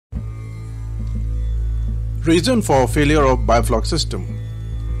Reason for failure of Biofloc system.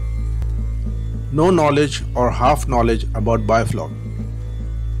 No knowledge or half knowledge about Biofloc.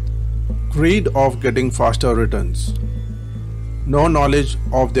 Greed of getting faster returns. No knowledge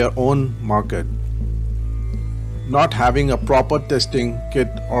of their own market. Not having a proper testing kit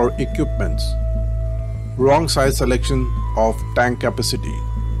or equipments. Wrong size selection of tank capacity.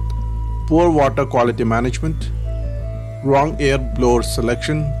 Poor water quality management. Wrong air blower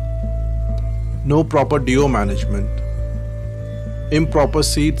selection. No proper DO management. Improper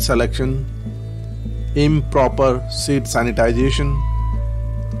seed selection. Improper seed sanitization.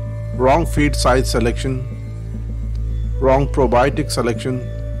 Wrong feed size selection. Wrong probiotic selection.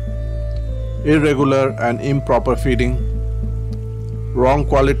 Irregular and improper feeding. Wrong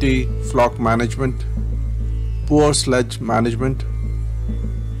quality flock management. Poor sledge management.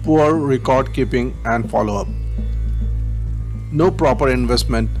 Poor record keeping and follow-up. No proper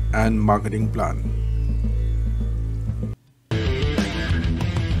investment and marketing plan.